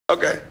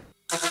Okay.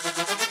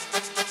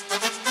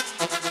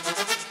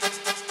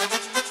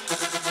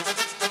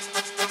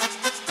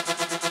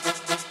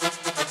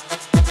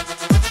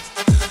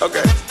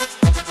 Okay.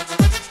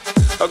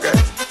 Okay.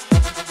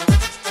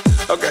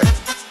 Okay.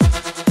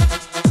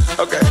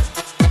 Okay.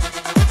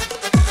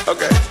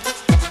 Okay.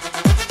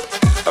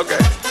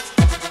 Okay.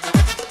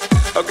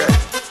 Okay.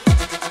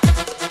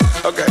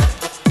 Okay.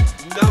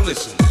 Now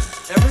listen,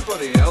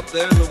 everybody out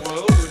there in the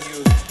world, when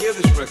you hear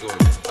this record,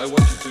 I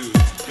want you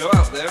to go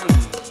out there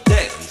and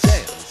dance.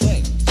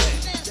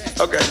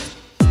 Okay.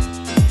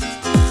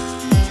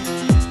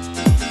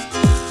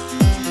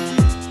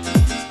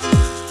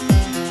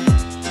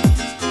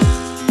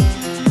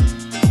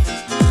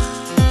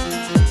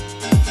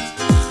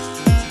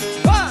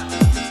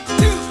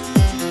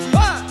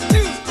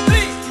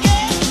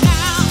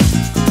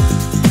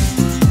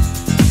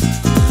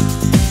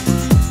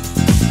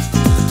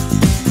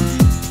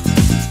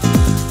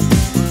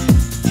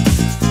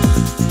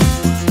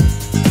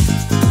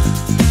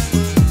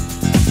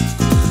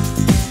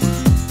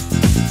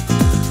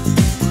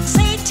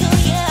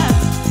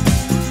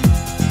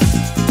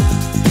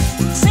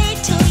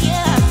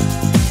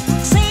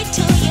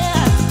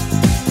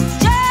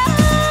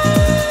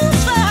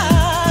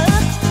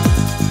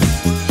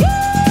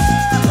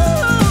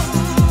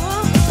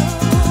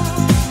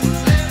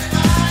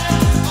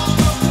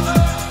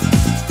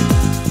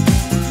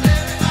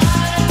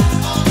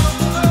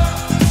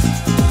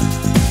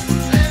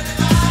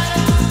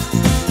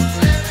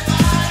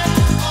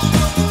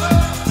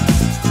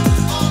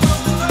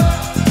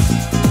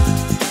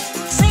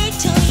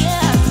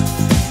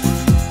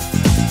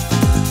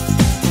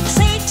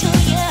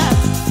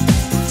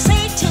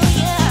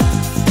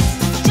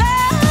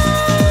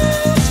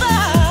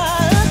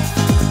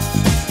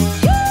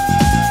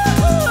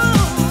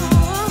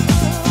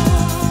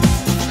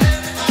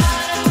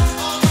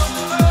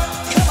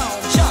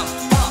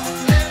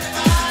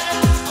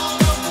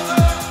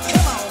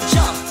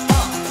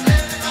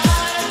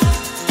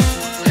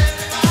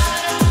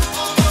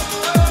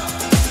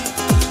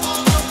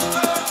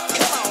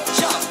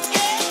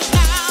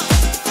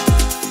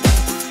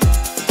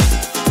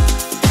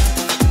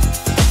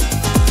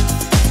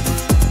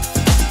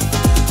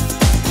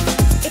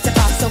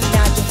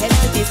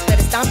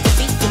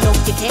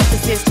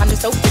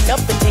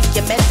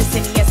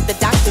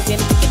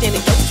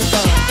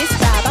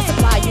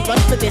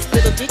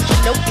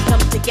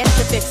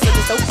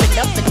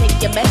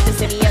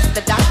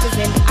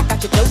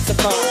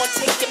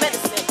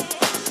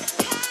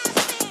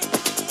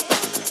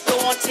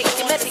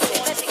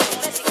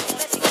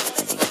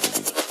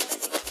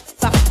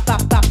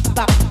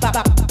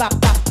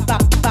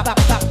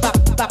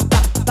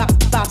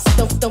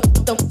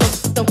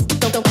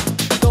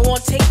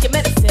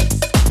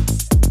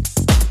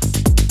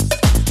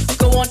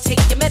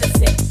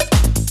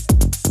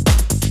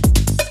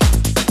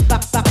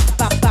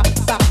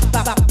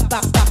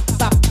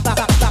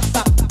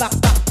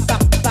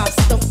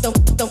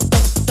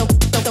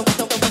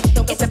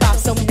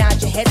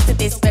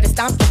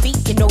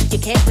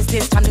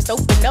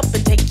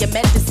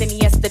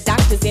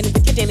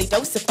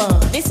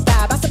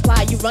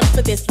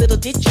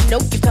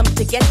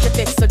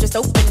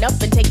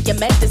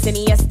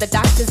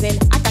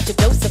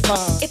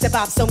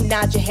 So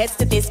nod your heads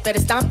to this, better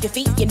stomp your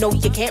feet. You know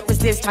you can't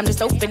resist. Time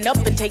just open up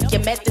and take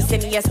your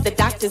medicine. Yes, the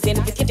doctor's in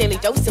with your daily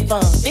dose of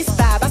fun. This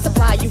vibe I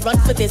supply, you run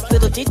for this.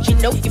 Little did you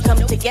know you come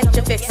to get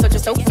your fix. So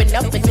just open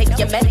up and take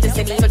your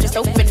medicine. So just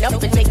open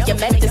up and take your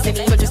medicine.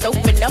 So just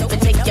open up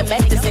and take your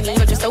medicine.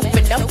 So just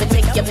open up and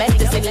take your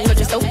medicine. So just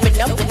open up and take your medicine. So just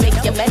open up and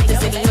take your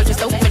medicine. So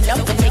just open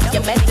up and take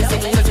your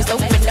medicine. So just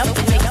open up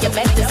and take your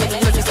medicine.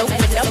 So just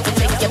open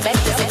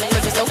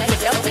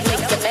up and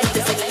take your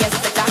medicine. Yes,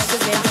 the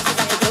doctor's in. I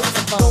got the dose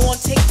of fun. Go on,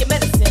 take your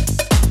medicine.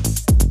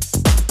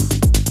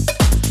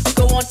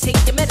 Go on,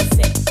 take your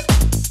medicine.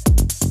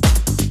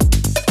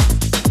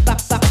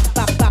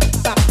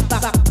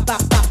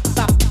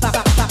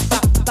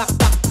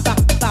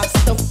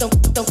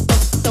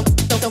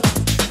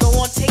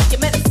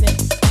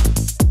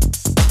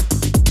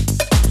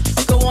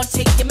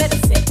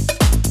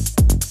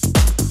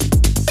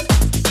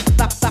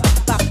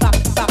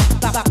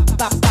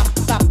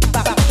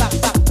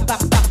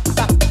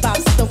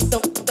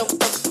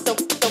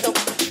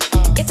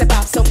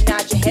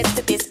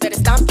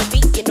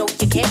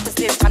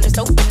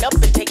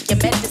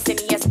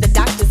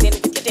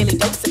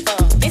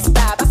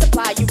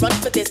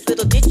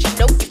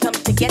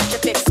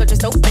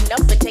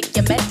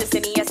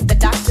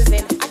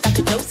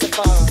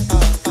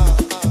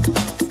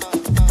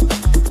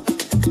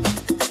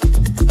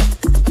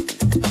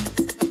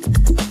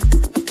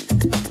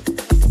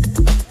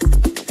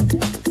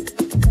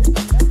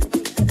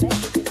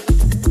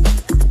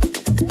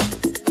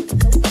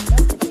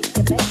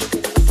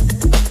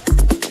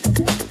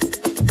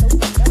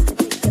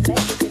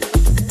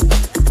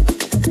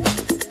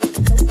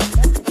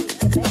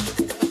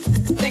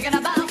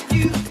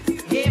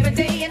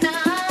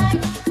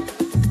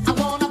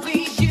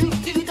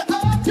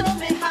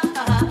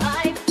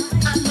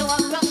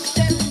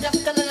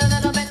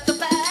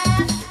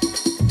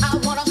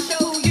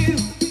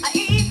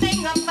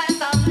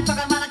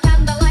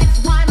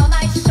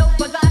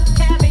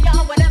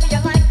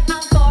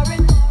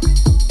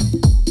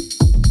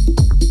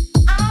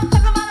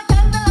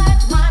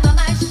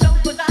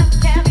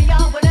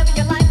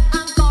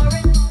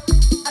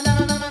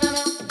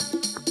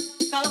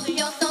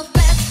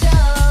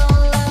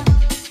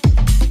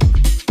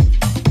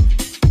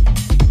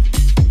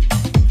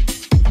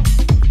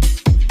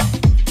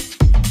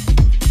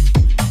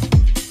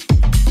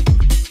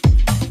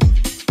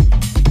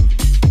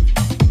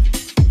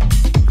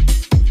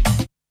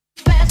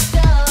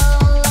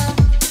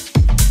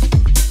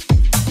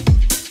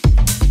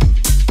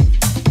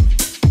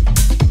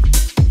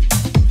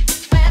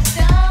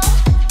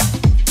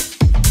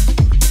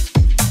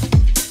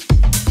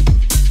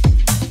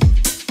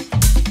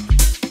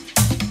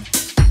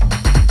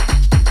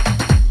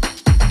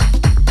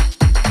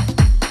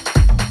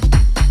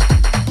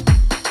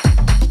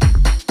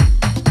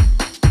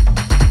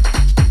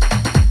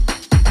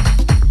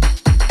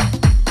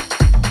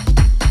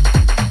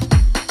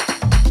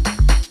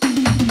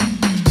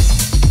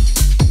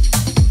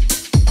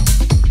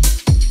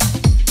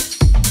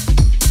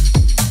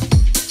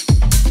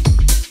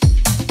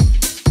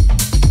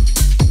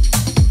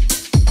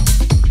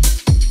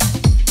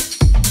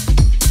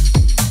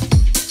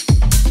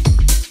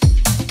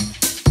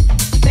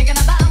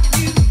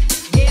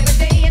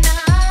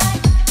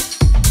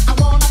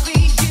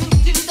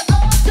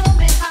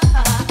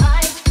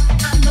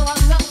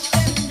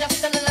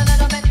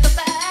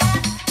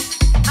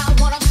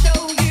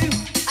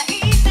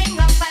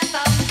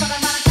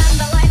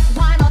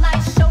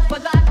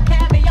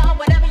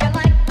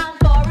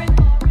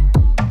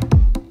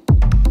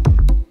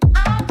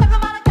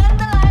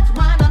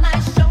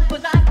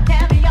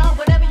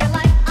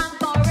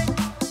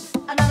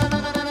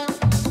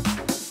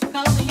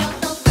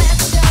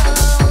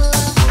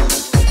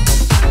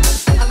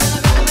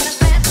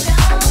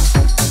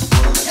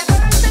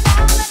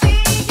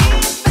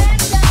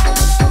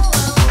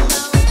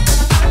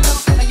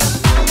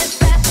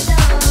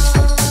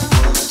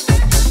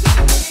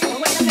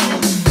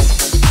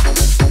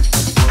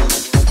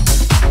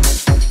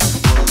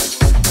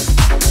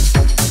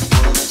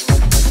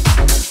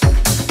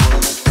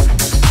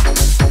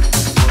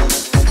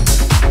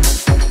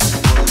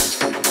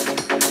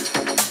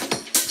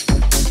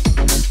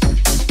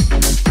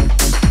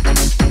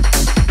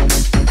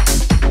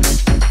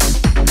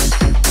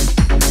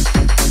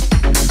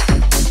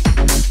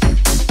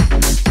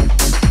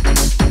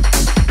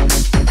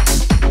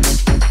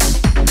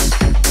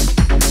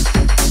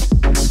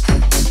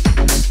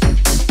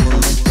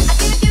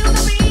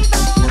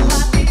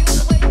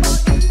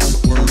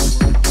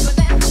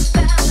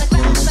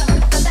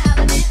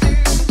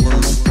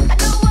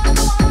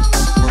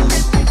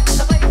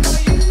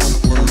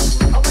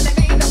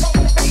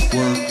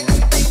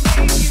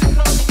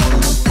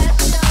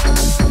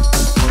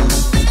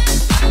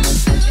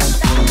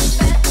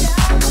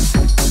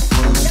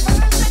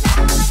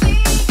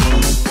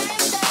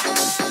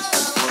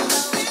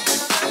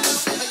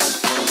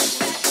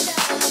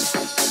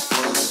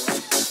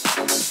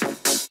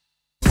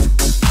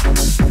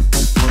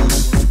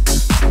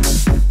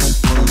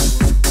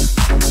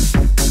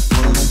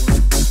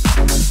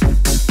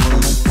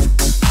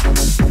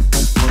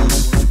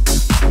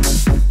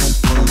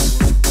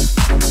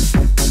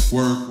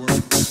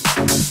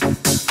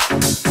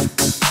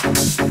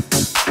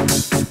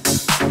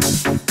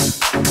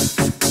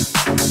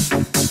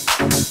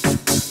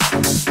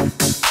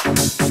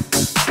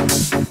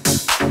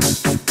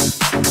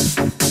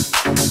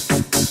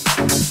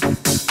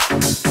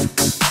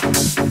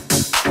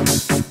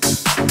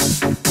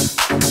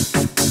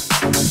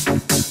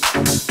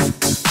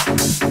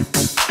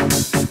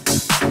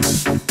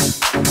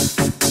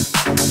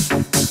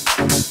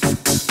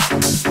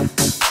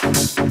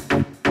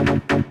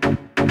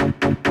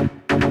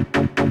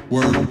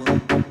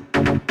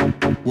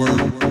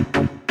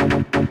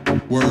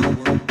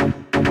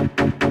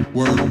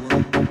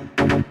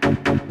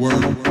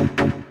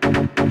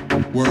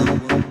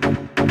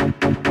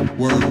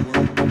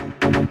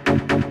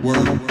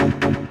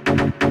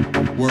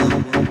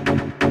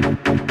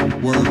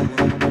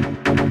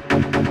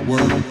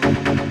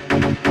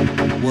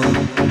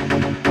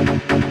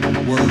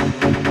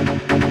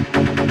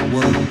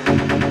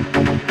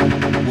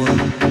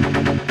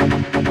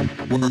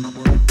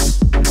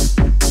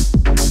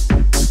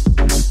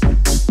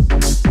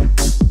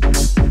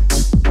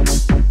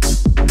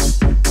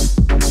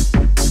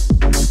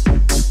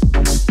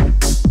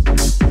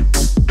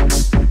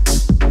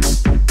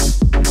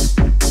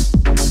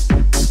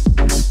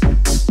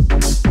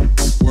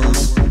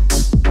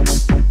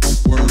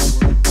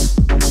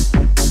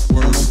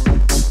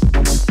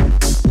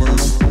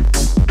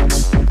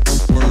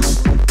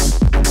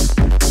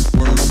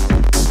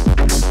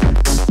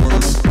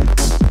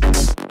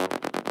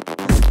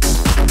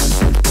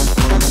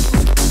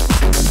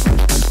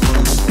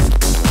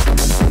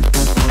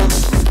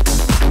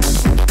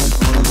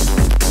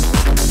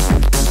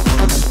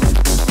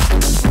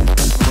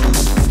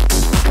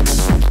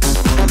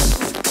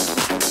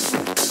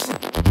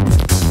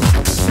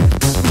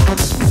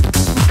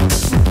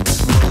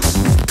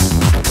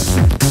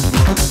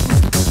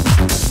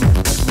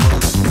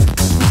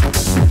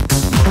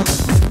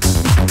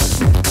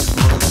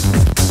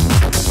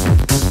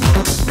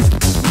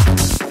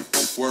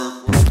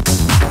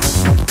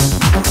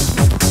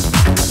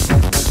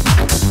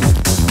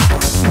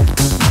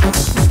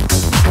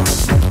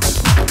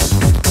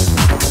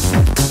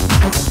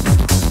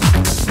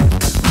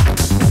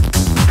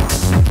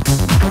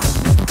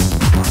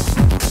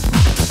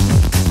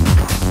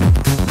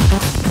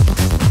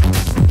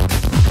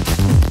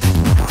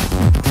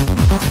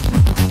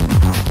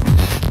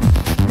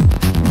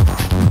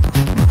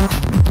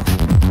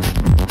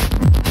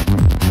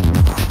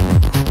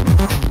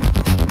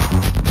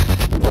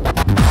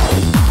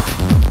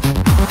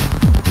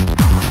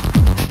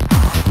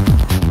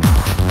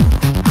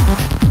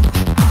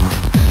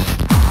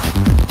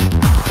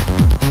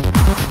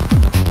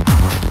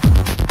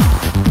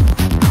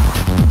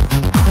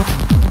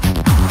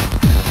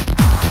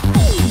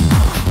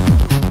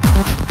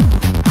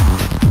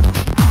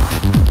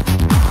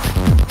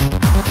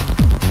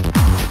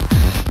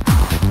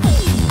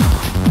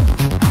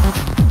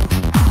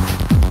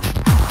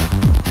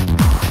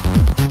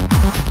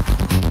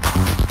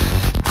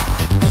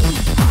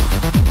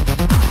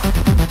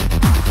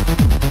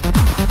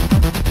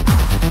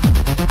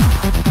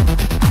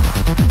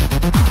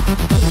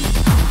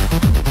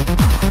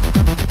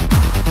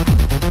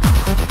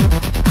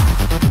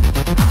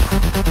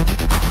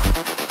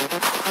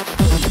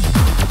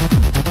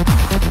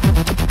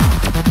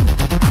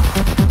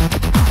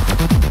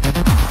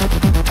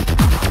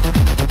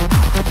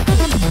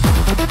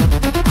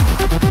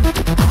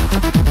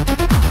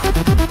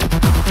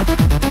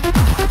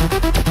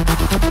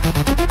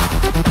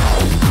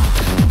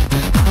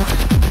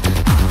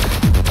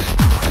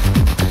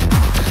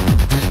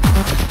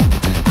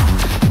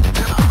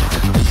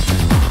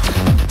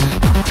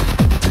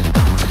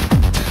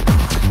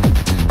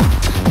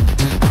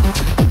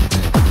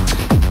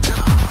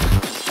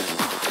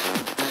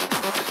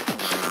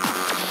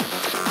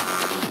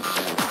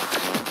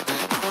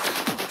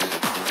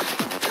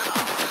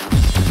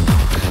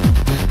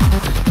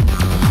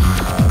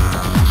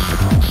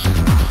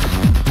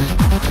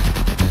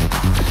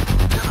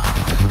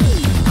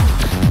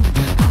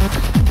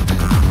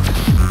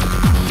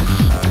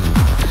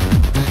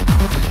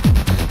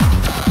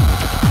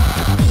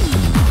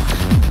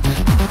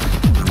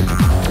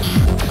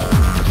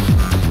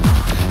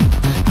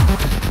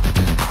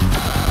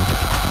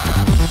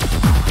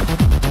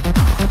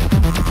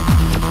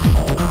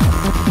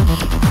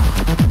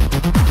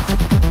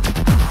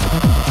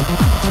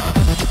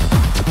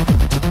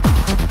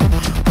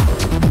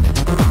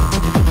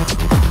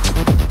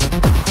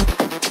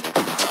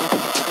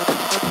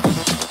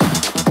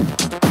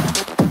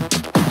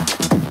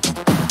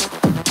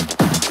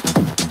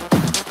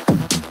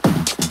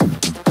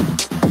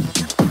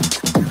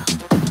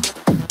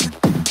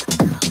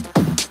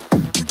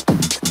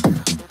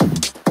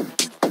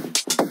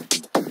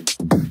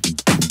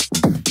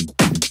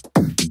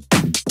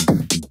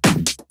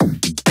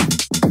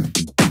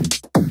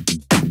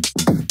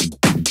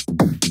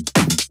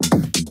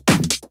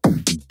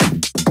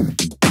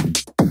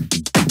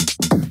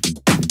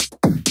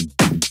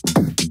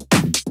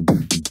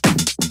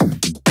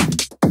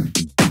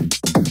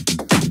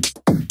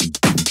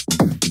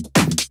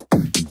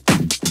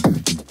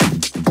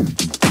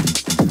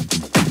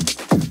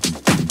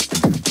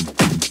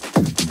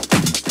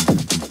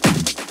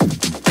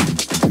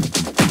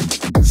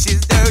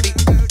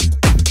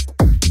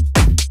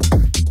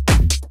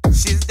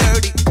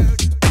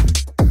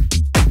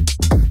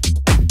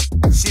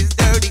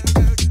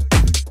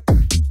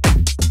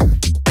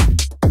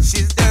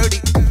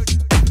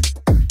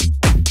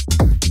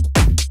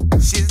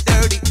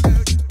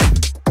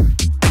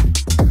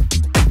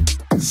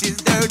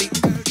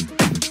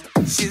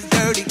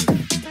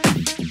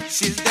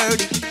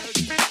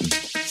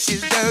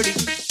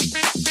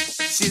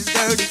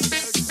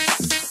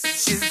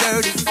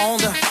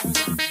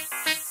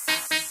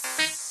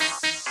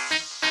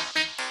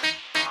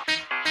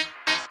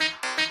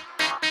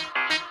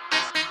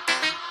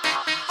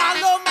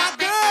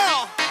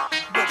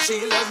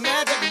 she loves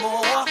magic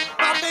more.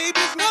 My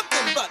baby's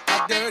nothing but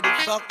a dirty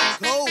fucking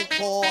cold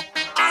pour.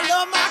 I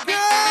love my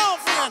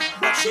girlfriend,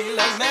 but she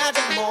loves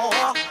magic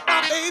more.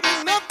 My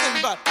baby's nothing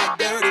but a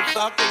dirty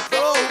fucking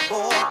cold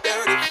pour.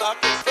 Dirty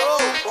fucking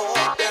cold pour.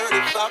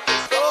 Dirty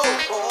fucking cold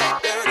pour.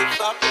 Dirty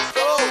fucking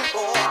cold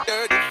pour.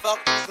 Dirty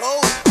fucking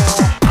cold pour.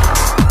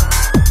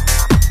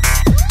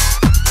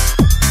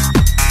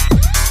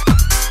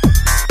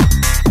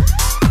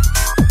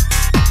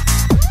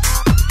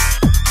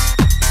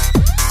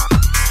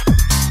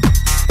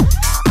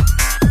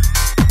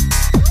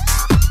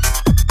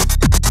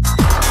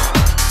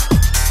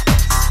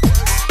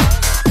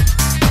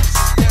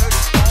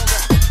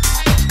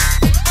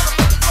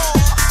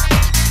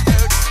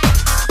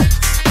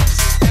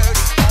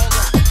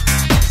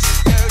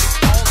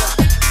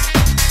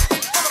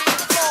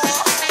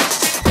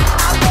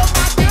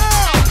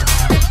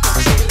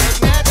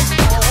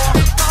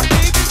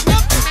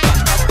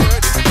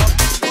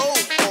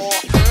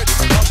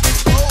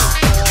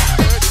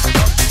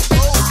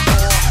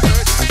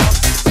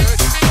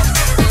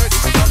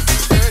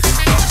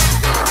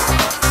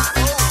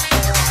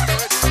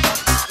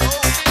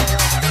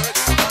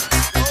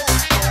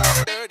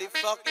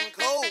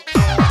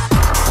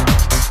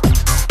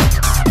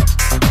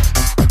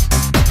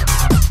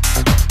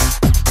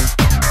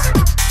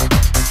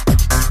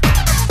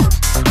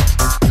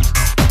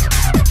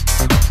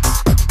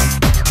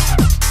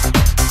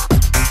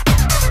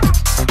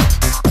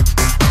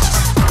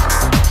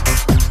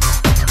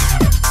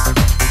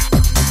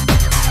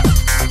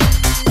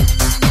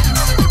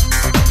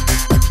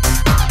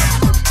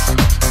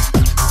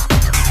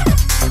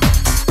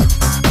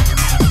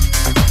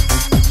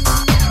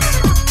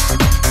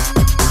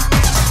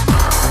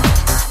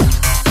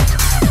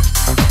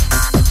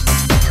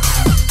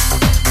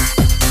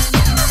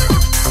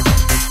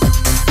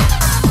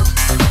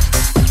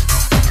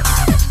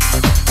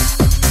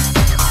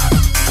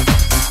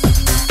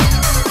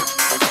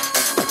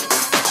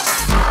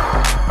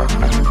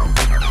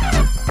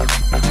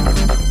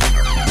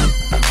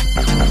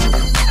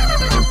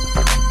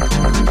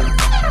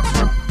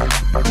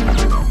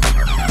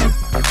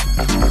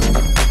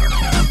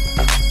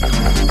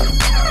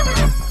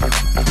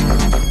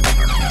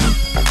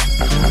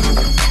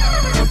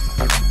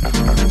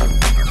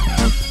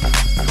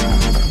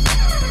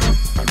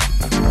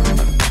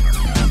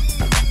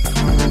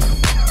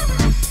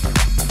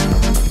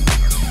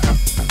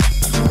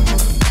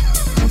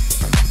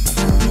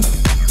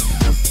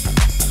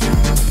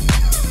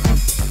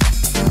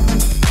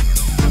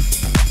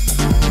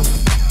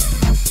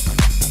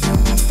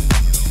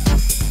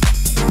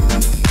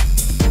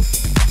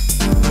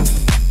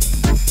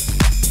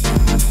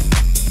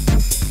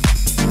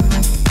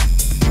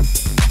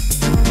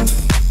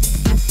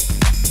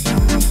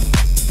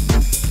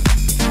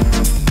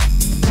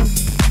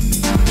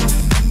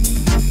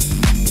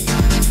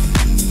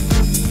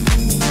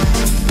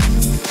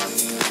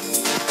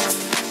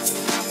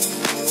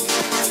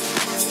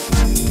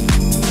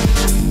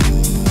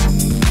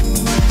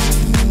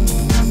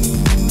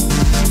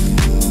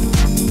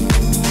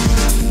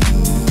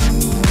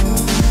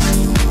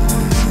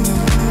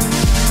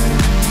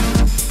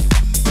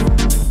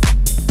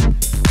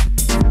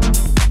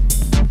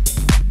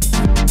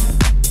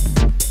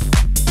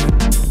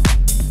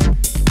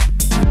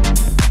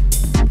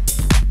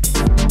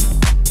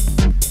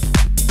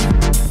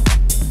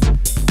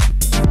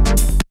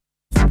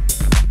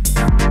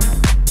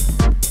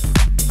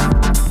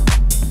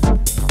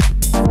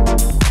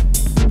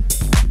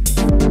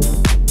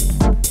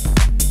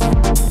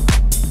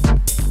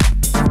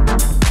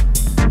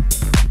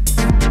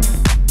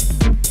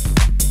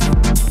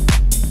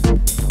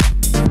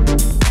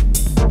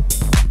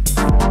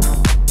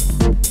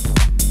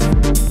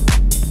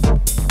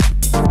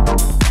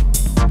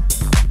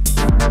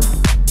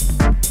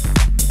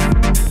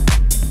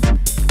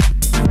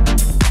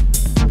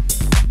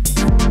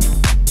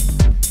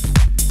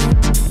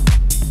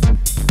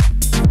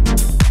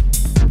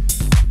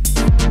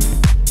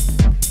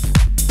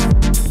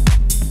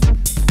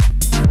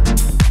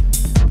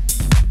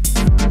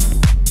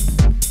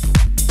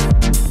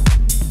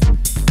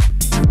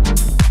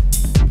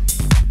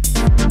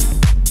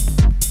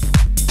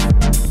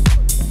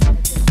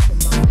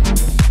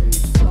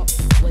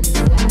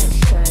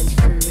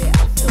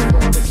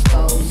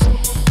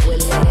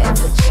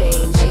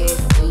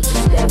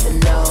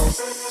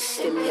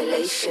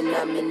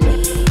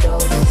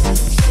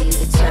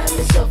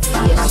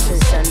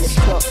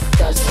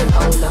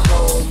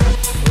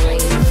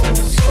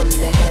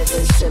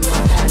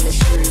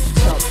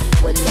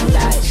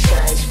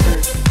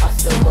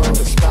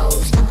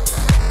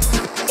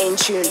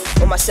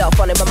 myself,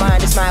 all in my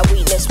mind is my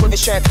weakness. With a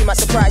strength, you might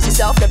surprise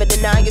yourself. Never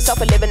deny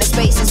yourself, a living in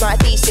space is my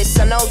thesis.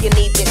 I know you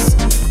need this,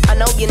 I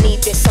know you need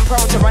this. I'm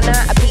prone to run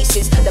out of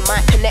pieces. The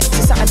might connect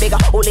to something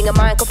bigger. All in your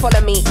mind can follow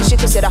me. You should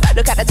consider,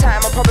 look at the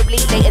time, I'm probably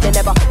later than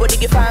ever. What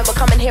did you find? We're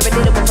coming here and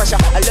dealing with pressure.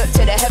 I looked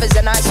to the heavens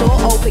and I saw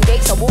open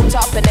gates. I walked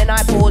up and then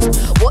I paused.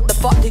 What the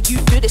fuck did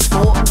you do this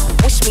for?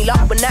 Wish me me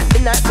luck when that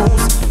midnight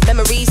falls.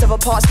 Memories of a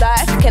past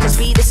life. Can this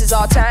be? This is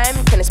our time.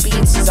 Can this be?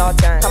 This is our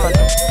time. Come on.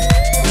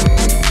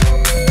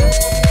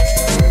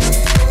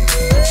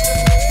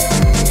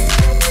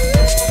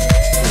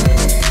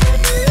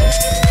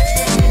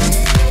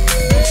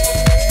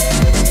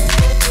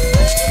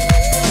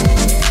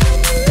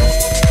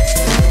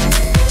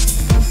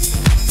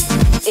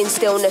 In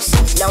stillness,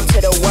 now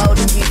to the world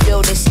if you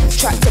feel this.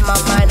 Trapped in my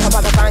mind, hope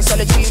I can find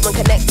solitude when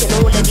connecting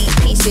all of these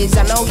pieces.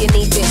 I know you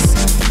need this,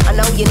 I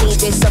know you need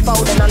this.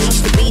 Unfold and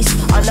unleash the beast.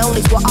 Unknown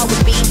is what I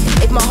would be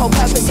if my whole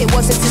purpose it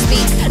wasn't to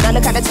speak. Now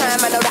look at the time,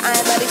 I know that I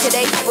am early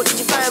today. What did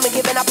you find when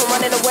giving up and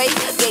running away?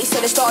 Gates to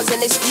the stars in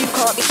this view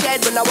can't be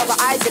shared with no other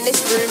eyes in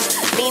this room.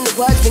 Mean the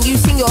words when you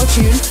sing your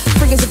tune.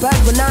 Free as a bird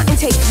when I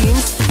intake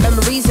fumes.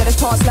 Memories of this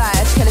past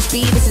life. Can this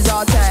be? This is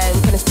our time.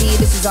 Can this be?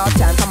 This is our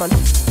time. Come on.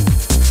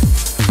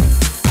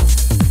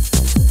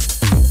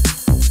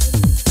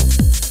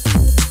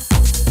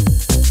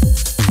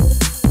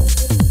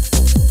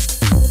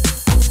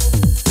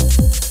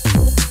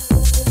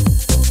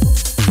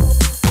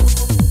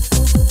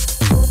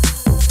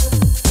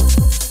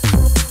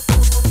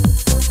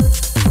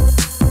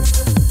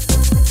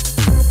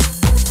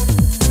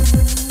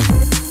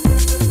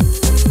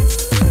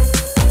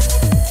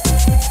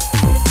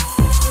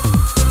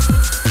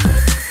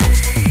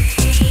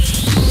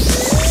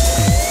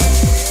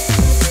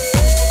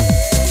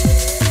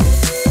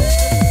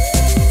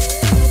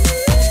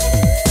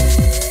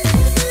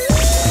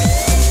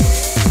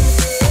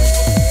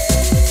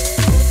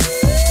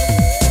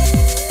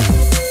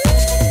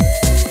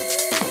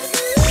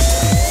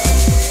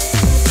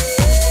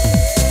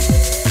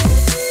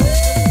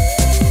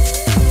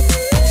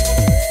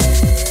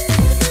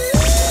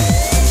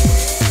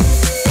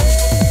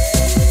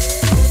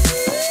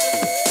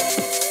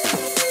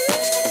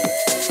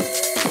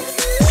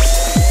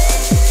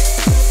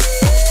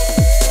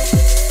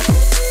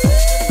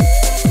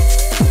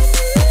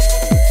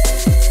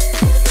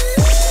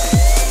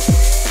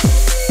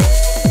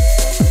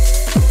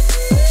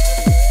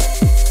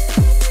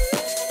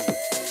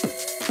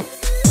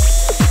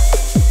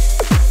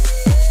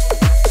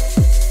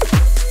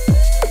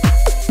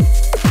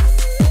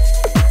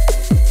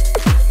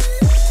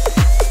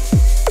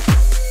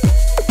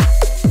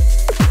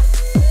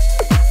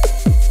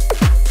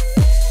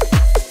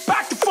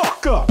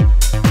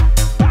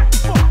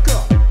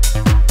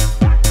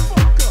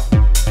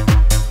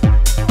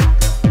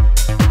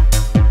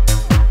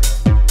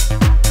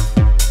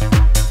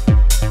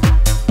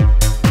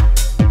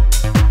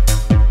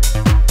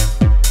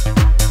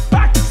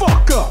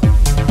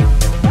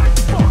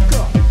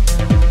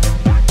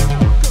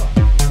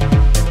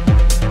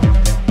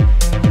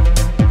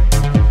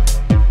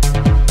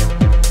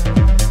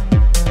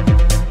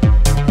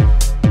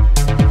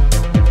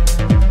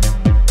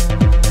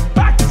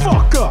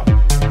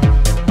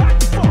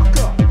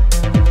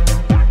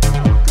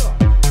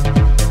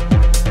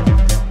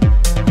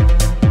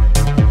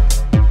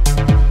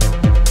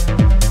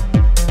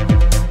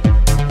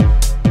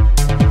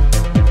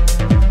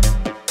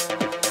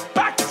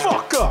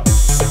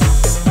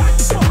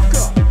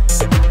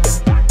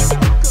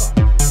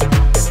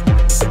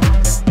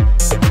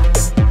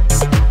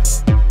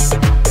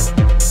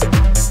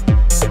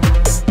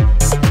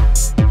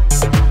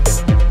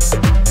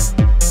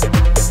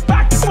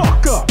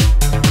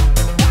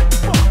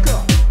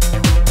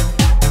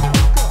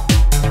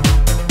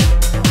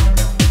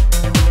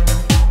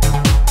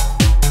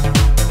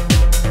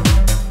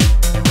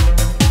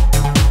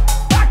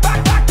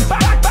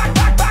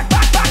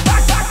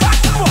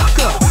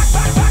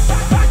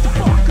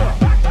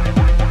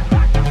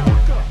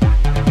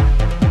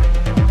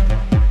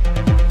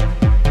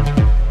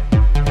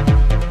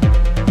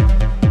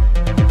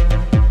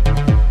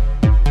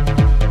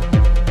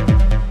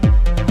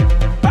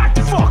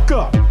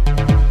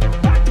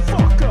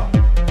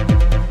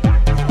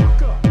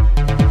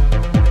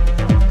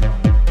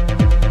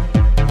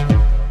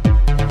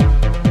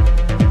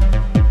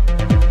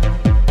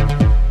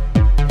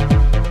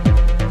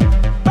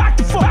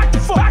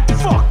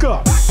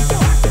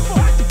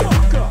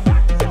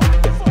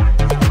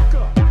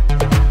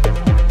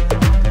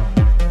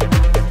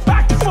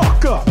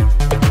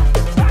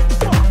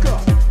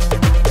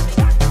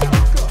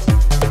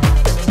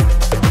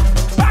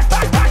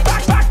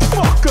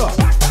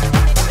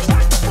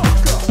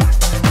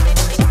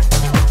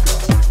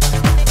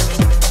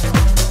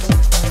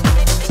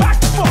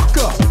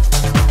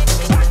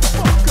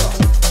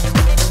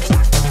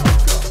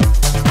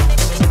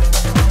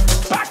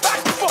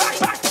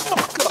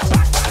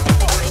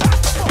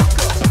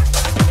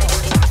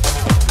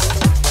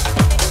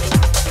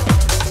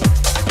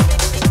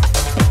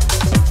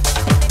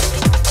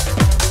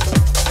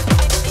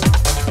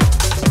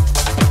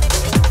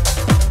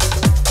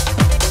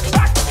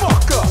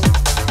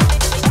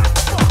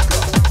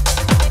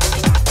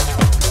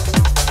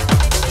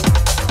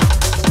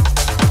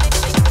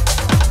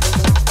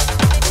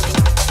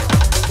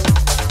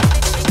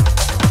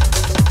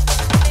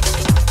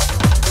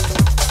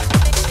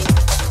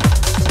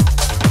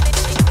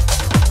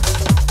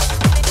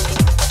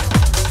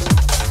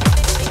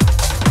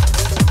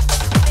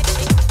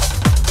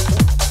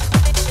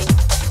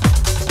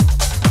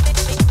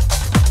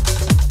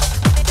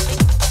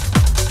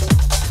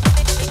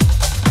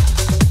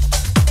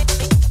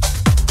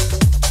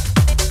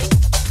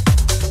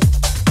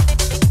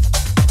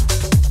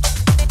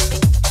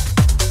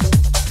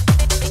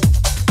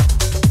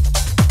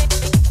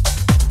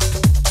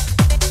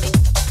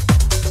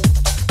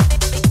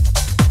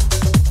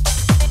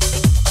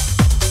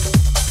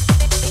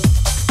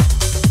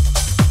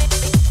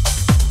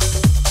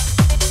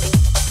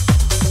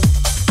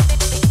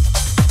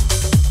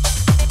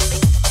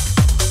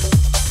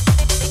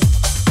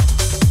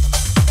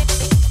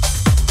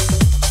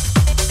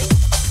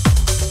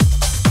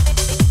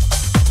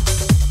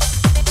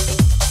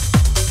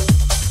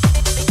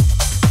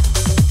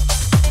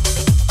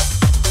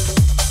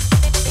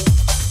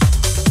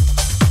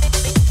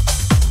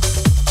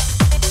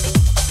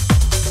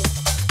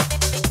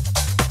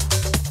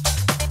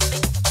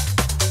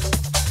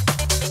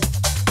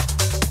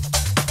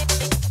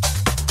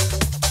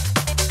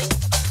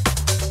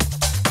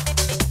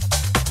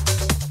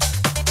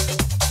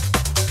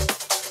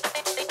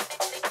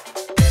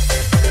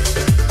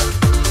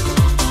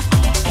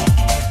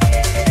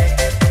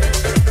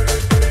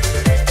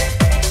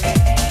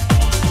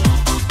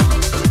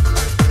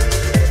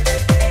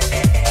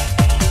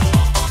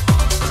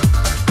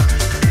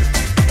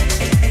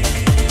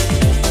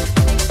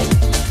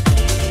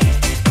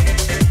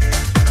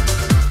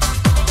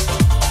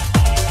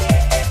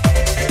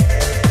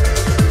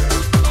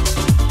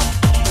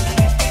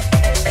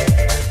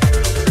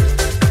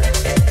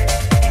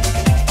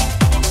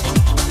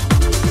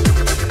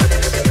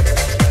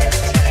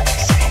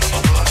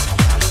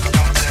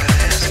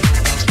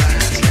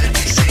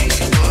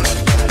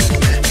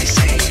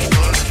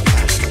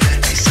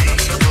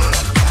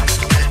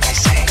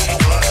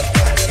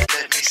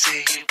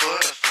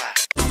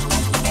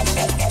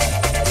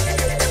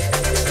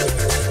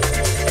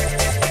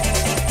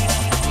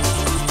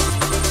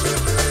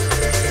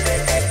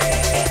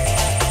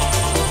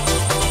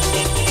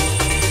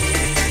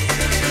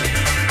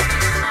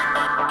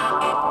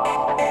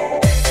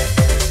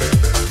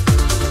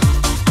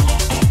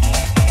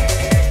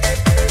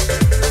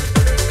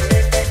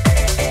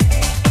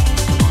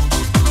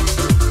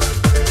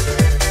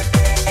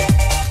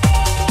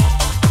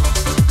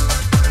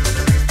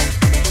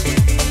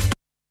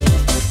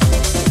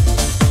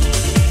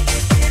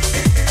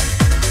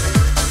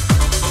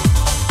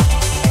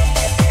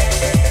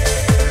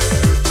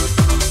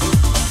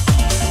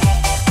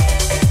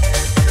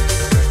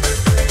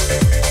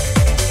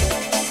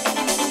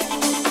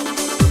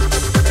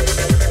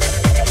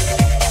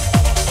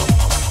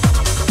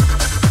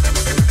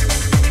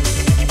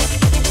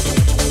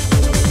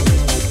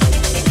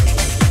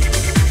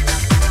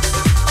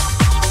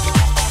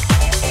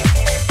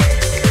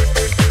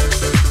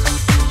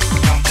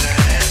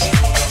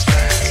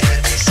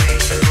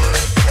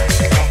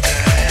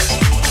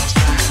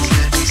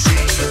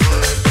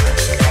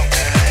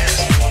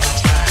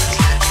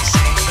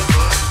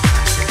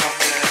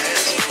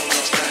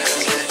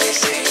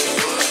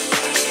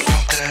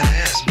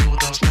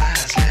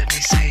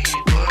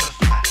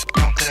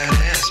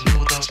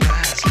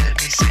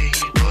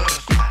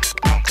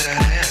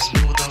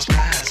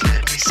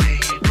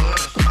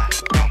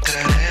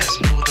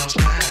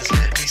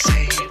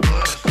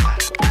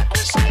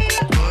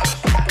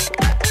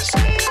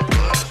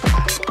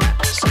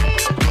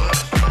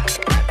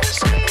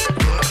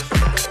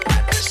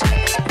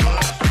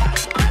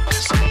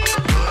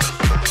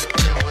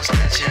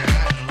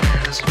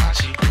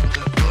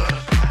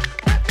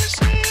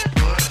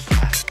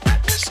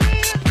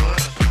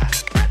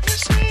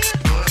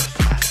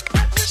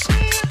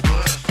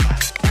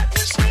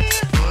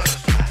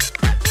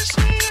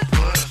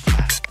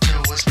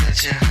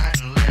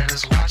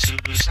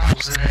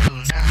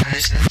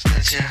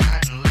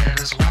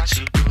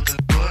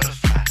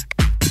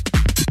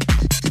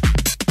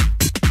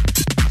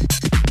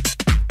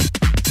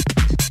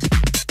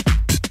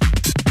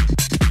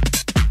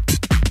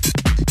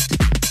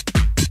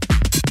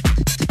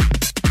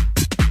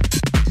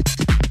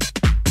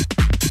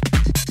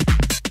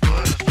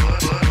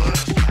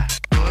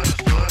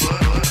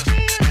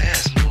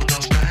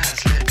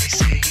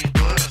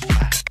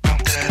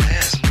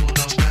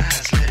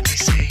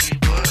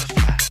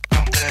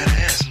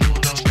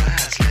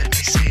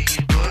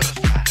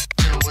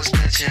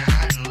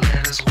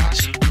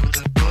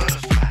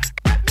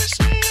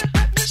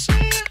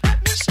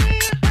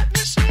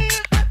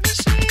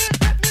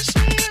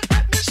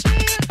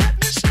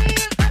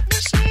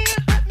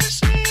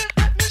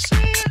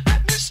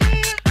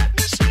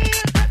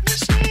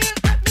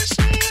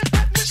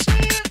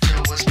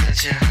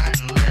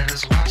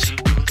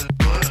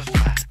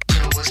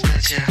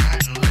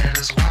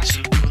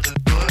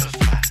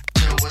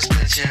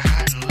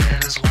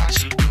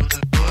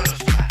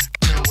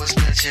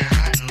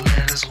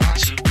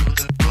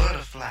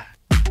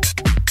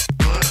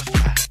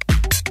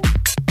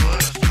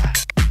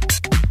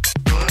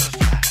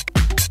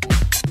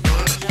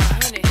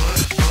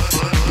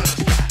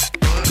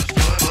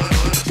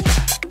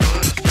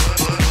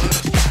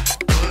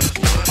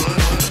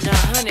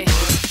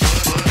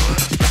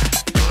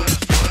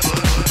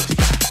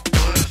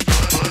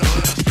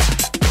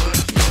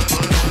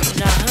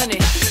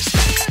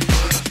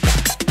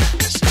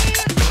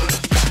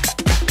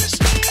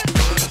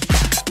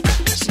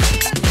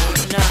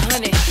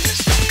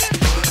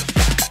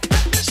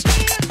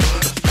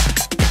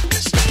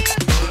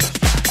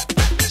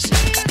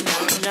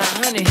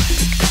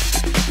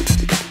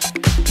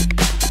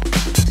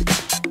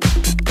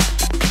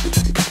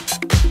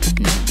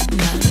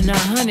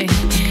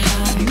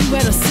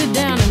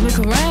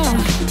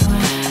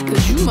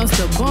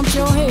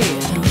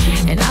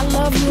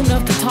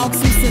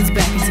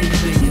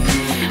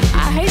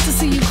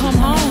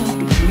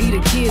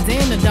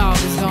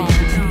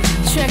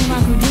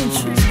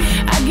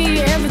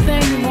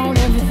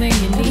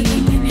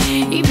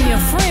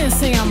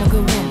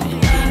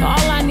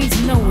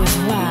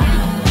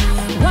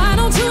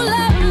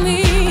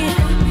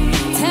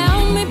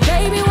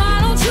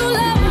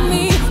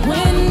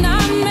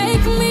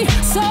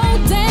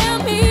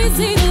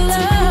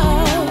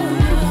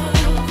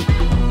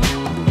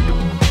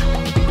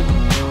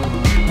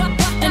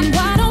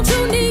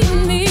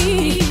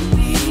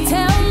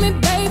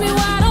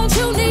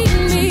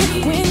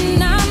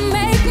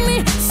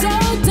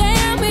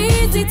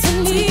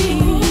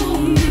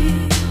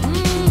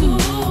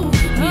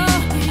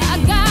 I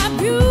got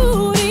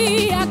beauty.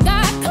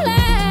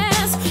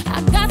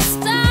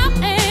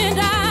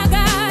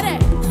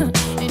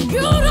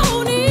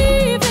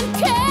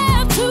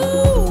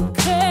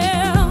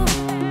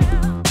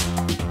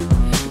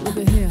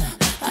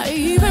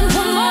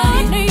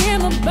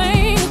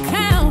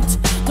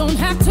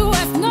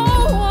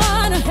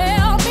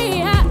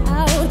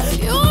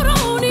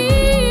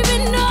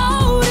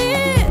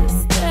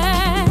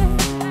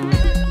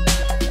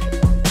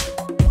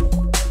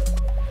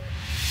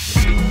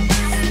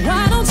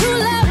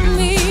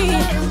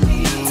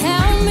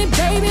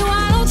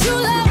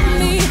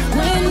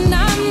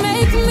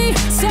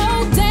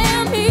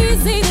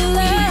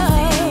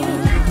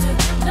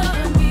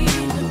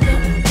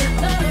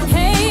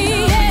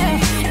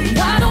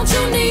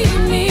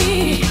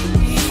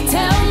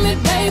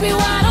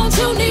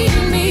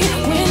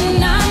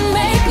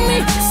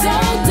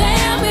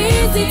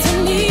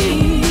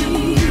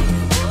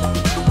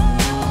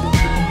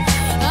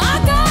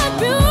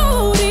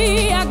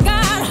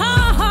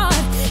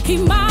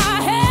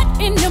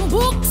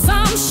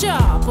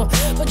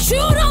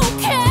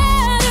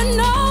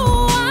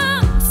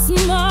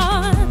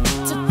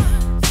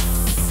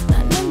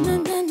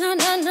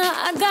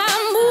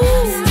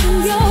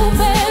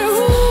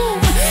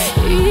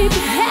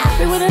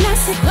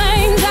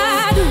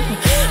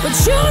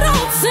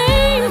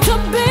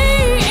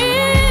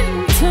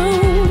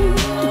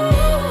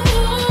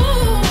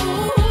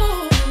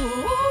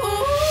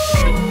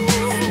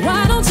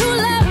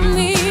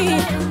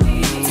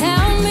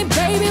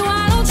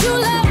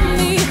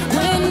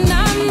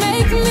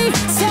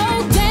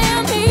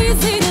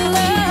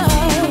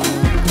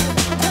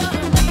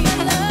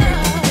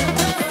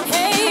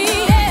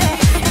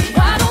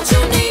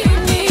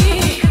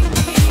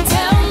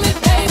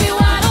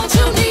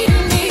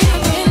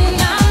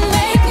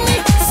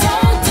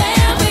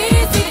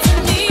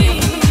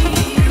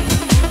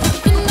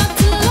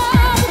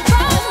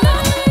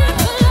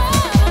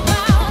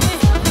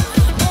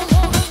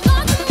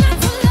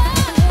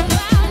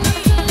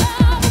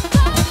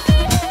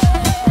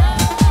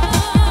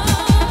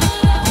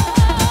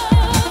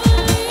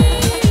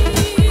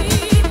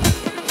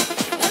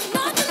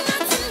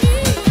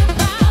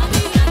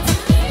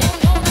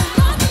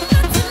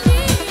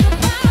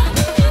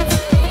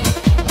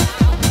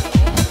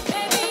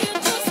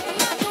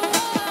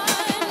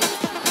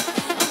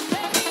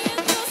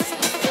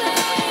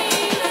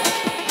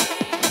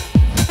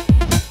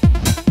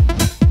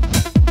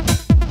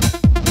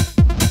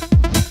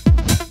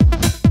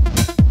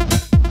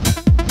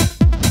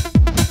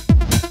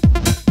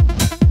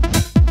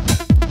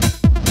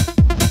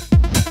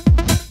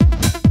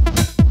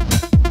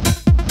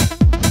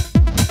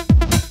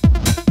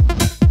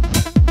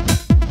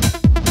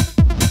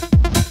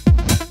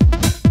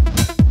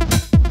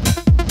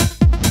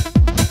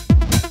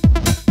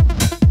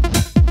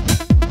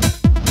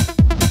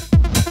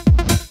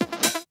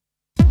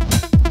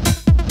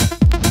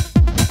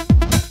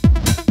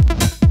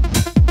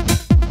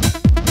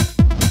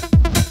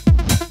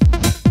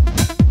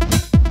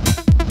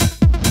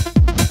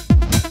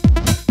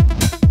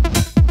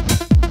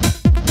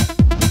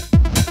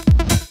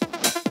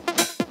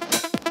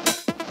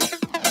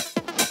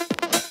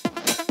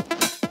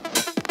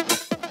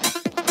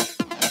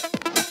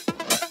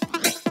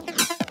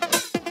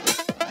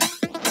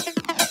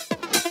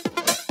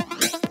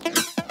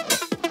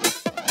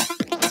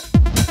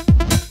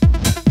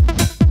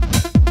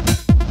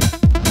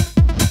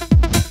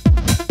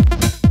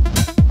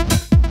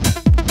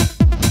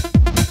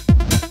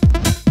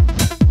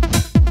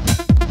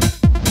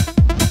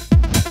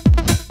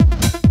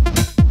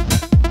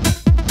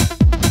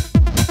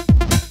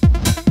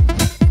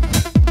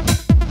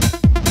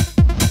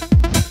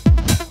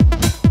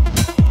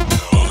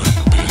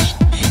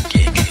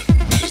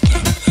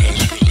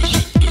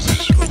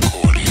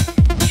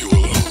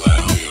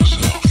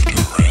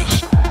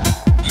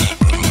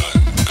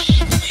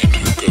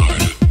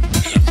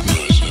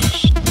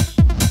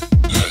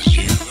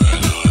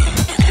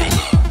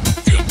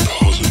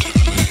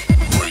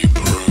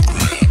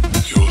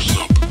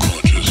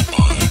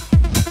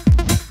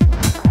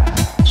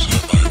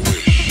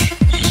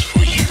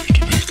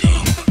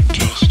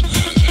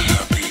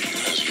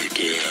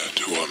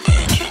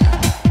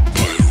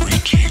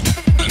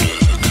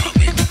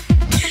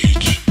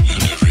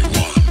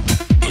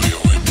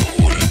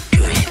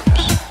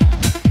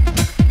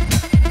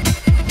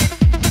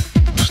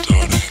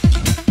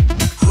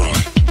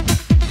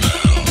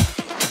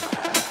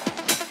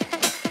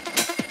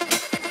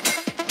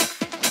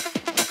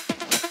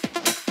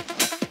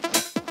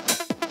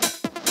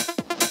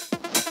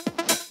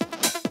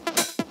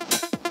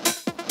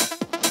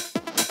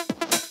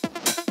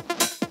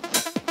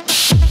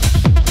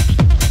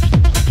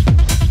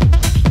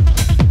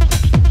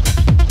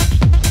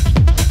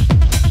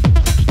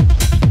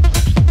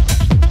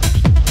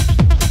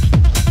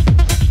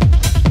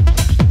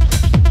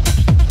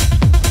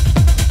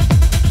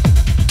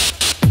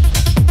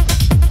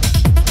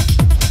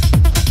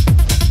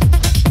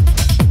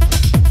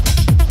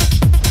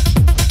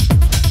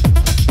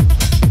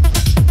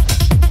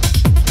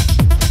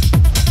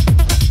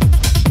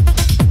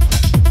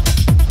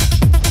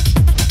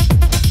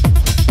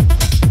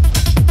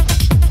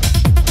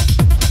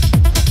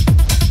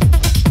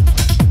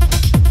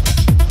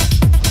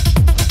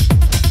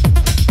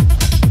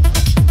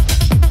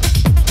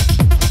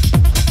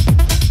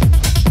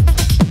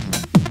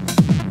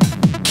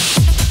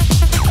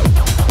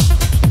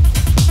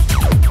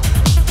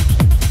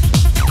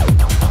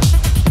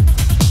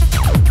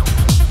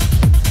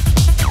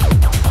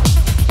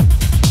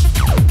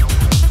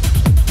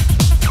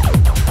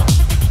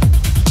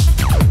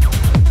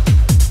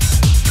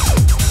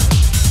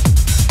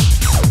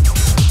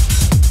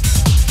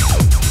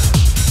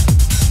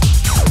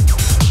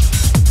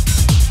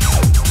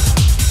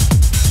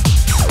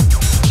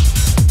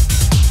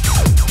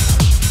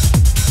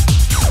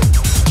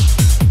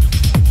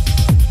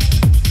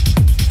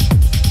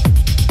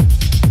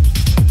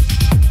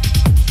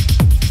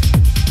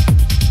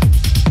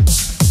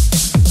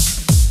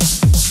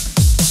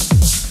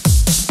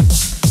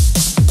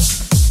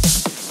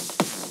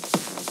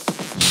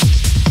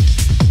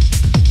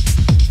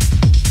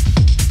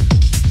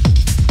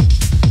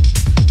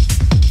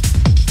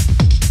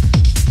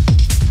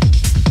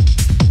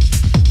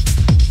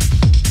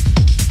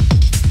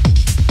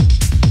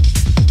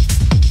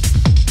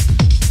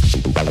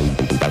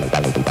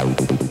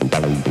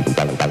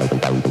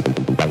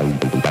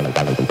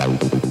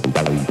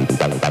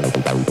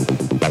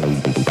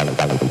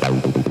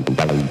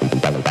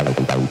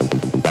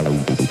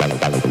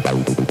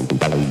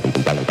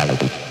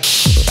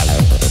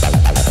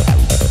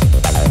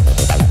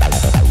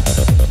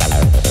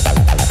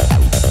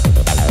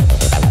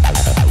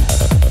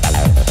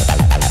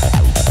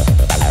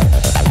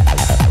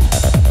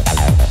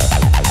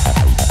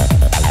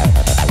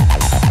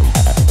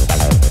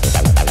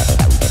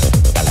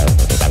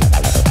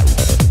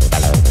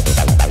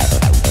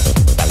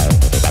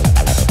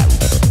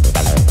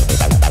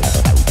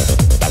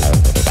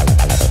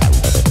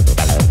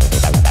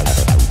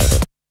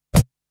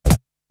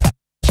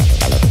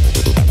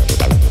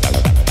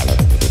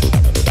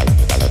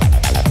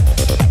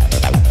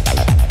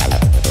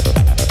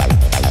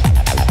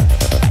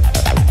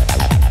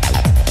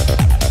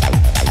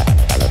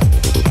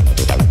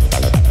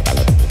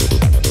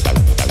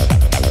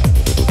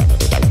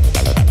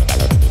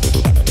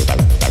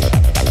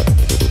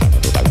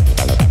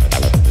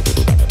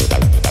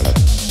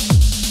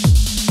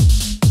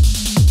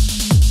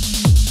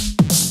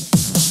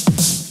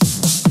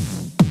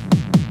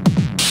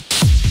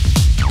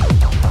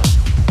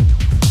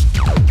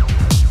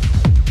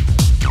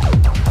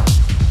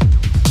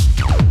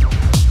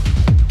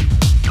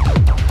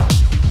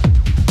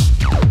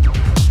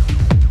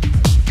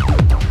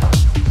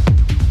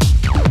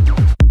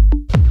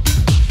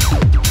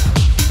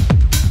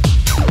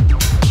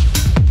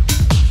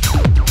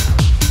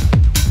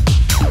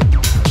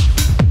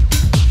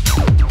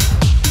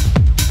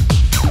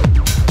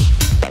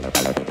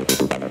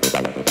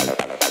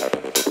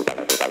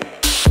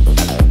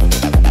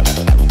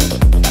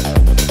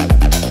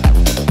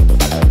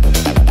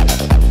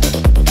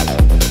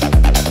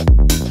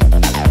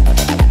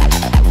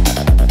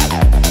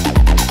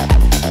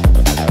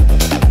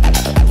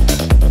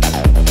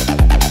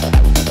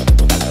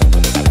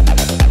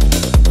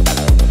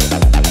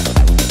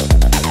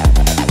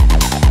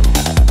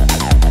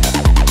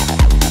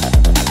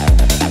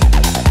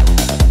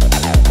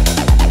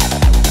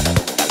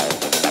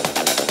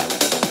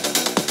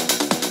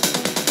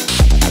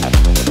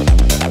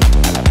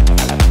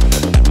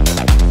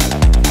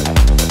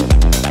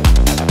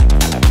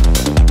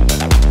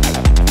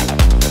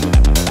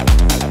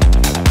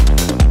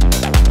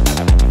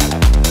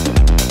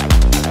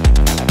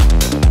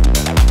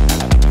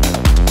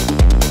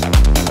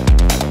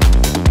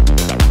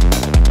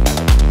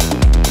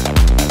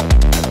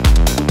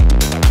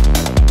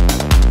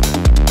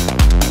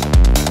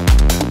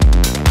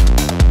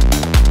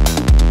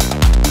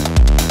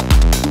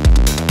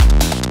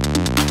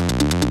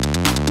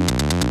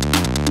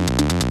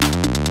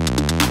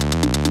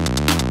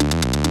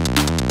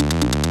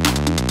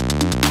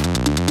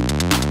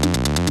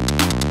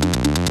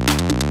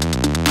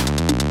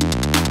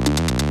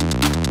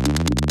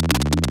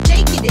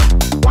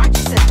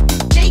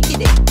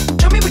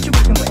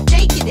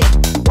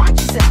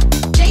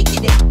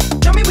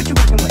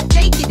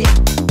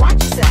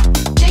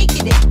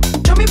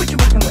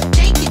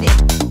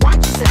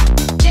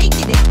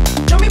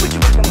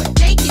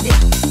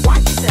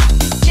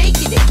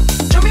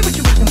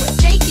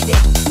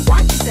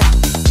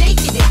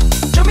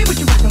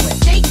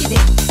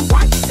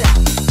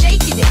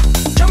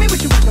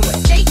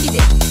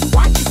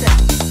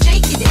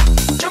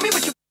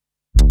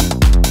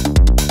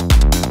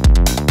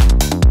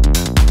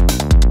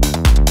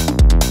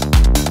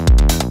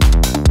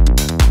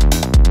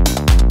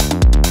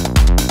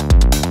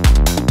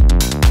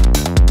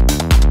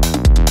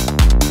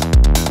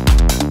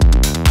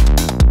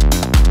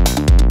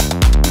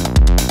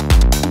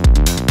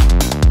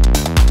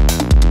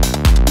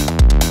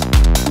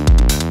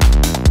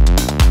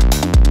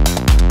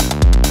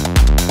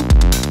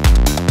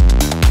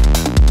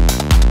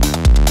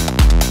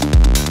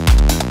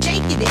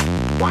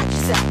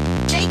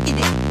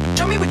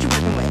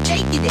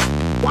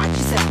 watch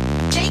yourself,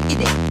 shake it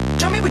in.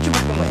 Show me what you're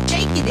working with,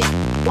 shake it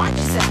in. Watch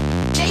yourself,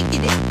 shake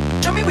it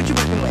in. Show me what you're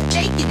working with,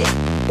 shake it in.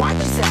 Watch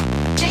yourself,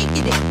 shake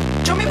it in.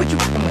 Show me what you're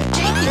working with,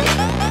 shake it in.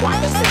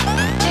 Watch yourself,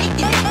 shake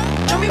it in.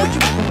 Show me what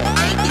you're working with,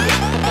 shake it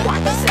in.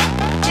 Watch yourself,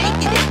 shake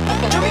it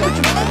in. Show me what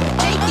you're working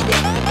with, shake it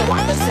in.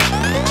 Watch yourself,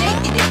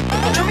 shake it in.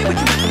 Show me what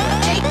you're working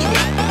with, shake it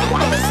in.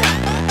 Watch yourself,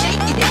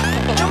 shake it in.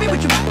 Show me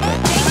what you're working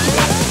with, shake it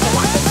in.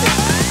 Watch yourself,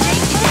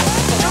 shake it in.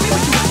 Show me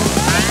what you're working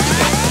with, shake it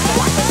in.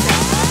 Watch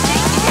yourself,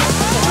 shake it in. Show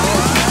me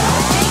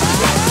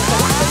what you're working with, shake it in.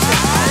 Watch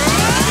yourself, shake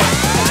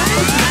it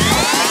in.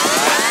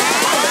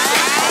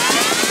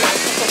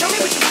 Show me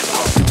what you're working with, shake it in. Show me what you're working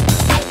with.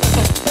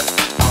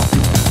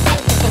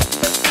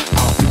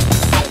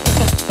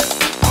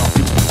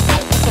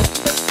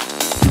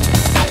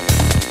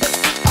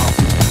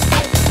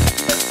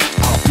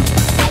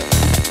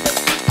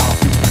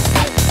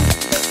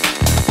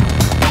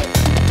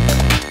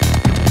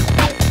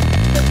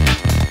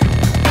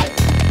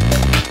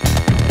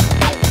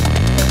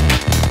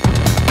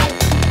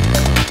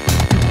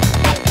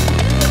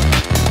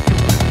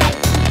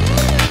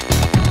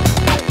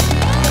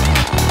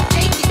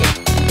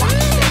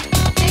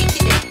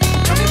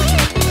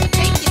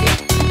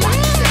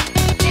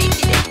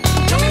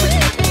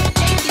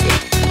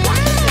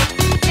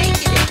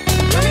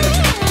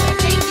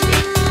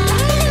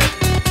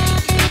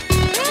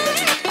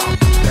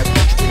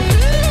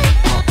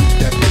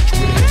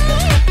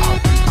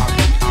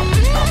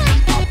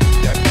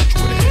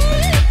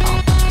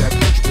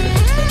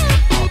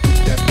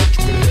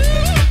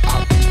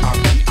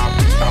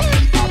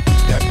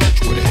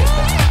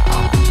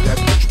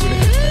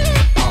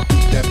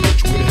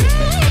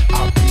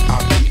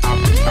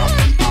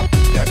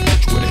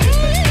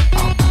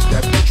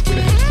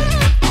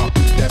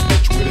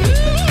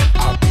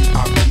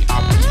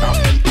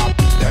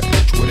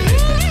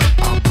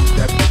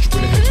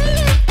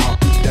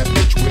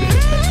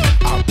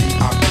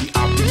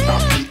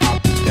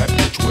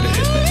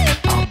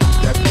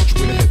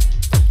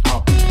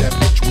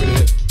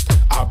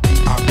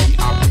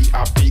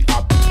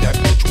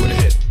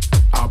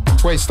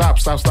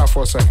 Stop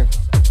for a second.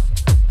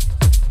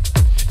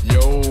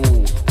 Yo.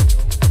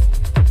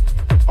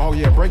 Oh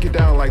yeah, break it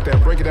down like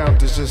that. Break it down,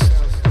 just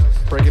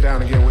break it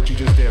down again, what you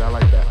just did. I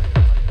like that.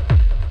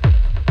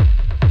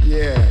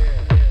 Yeah.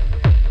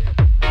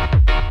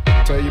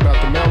 Tell you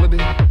about the melody.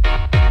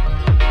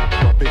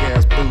 My big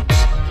ass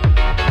boots.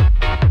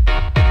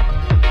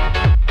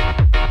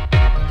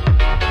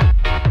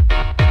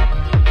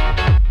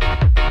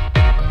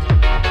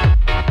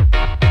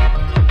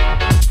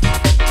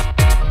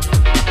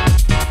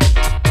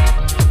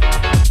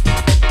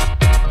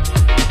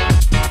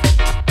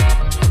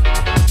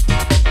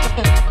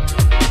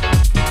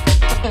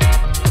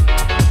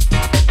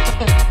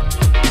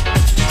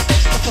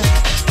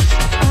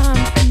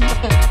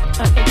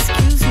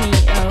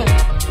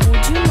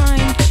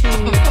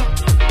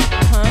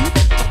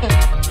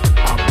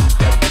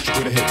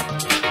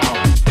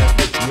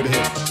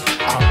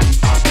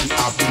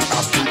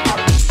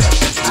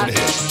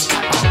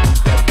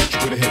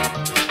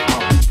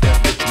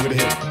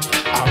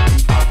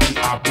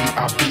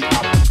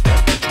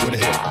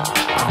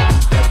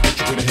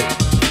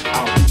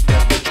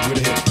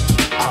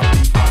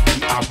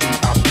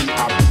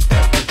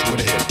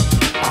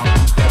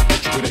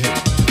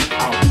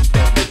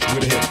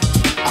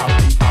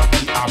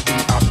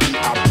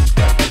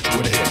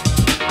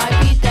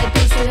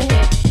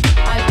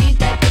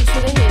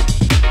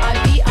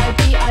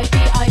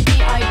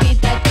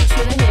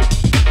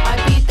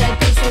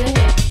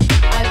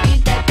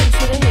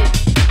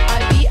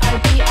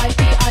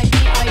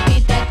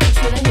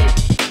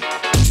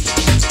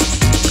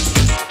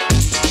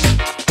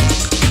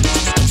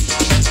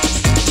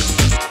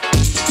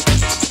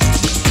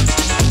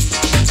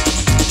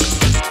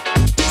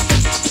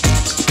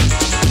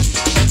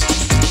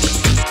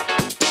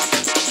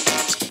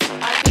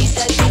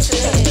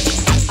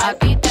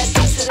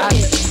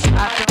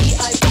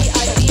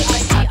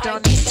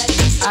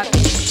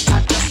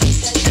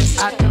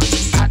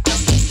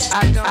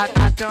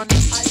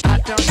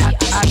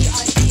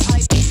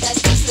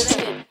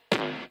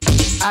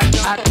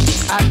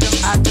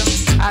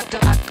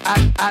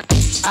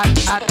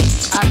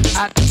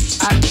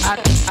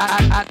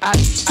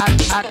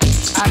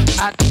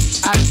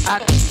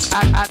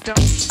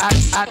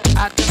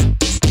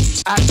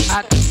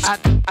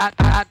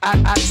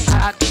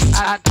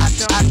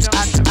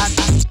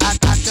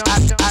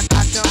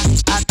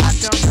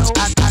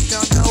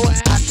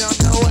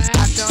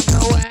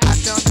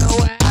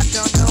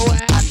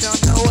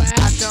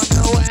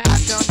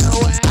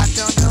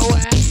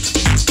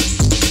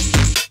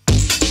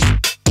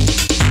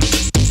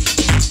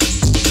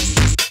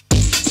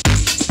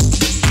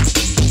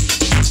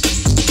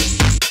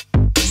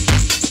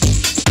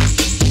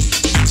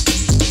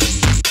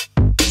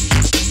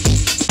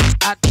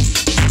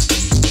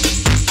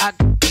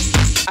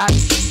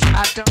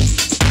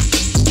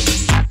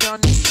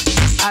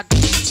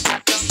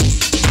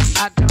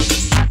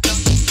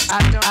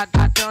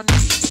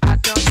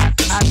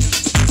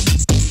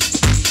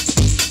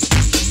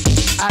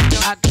 I don't